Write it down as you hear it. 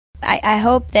I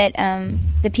hope that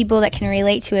the people that can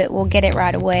relate to it will get it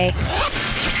right away.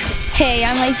 Hey,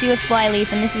 I'm Lacey with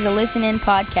Flyleaf, and this is a listen-in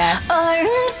podcast. I'm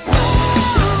sorry,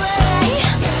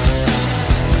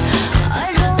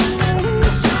 I don't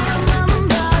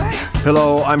remember.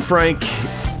 Hello, I'm Frank,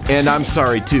 and I'm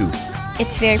sorry too.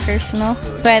 It's very personal,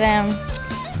 but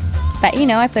you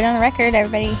know, I put it on the record.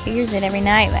 Everybody hears it every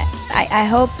night. But I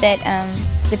hope that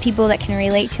the people that can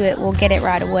relate to it will get it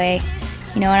right away.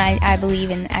 You know, and I believe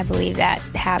that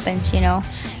happens. You know,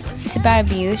 it's about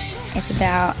abuse. It's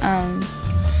about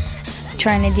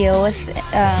trying to deal with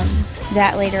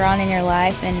that later on in your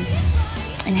life, and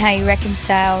how you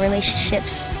reconcile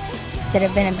relationships that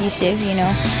have been abusive. You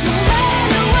know.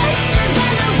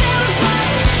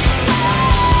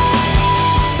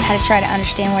 How to try to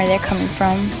understand where they're coming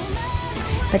from,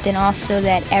 but then also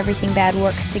that everything bad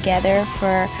works together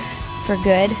for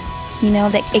good. You know,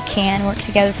 that it can work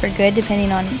together for good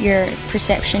depending on your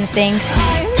perception of things.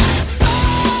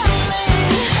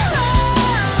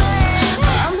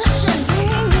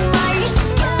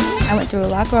 I went through a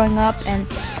lot growing up, and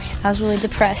I was really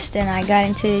depressed, and I got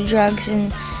into drugs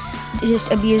and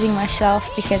just abusing myself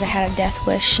because I had a death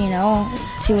wish, you know,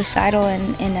 suicidal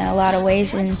in a lot of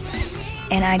ways, and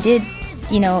I did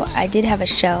have a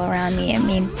shell around me. I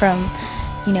mean, from,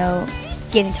 you know,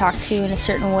 getting talked to in a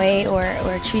certain way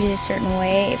or treated a certain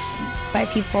way by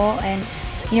people. And,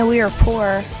 you know, we were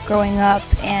poor growing up,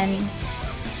 and,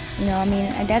 you know, I mean,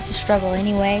 that's a struggle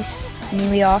anyways. I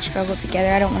mean, we all struggle together.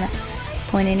 I don't want to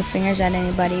point any fingers at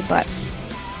anybody, but,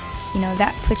 you know,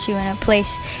 that puts you in a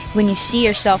place when you see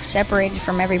yourself separated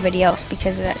from everybody else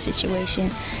because of that situation,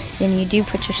 then you do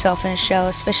put yourself in a shell,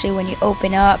 especially when you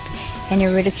open up and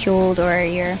you're ridiculed, or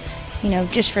you're, you know,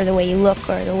 just for the way you look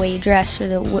or the way you dress, or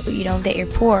you know, that you're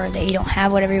poor, that you don't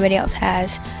have what everybody else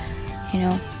has, you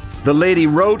know. The lady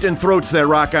wrote and throats that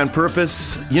rock on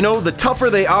purpose. You know, the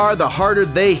tougher they are, the harder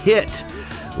they hit.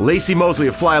 Lacey Mosley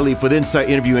of Flyleaf with insight,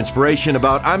 interview, inspiration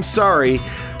about I'm Sorry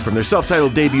from their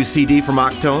self-titled debut CD from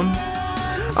Octone.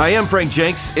 I am Frank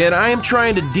Jenks, and I am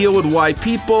trying to deal with why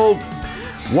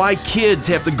kids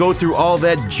have to go through all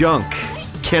that junk.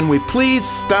 Can we please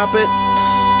stop it?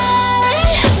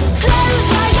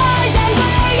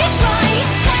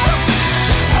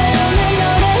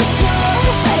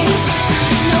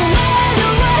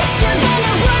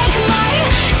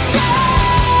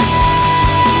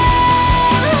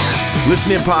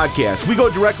 Listen In podcast. We go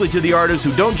directly to the artists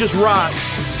who don't just rock,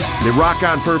 they rock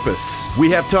on purpose.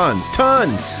 We have tons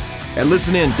at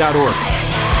listenin.org.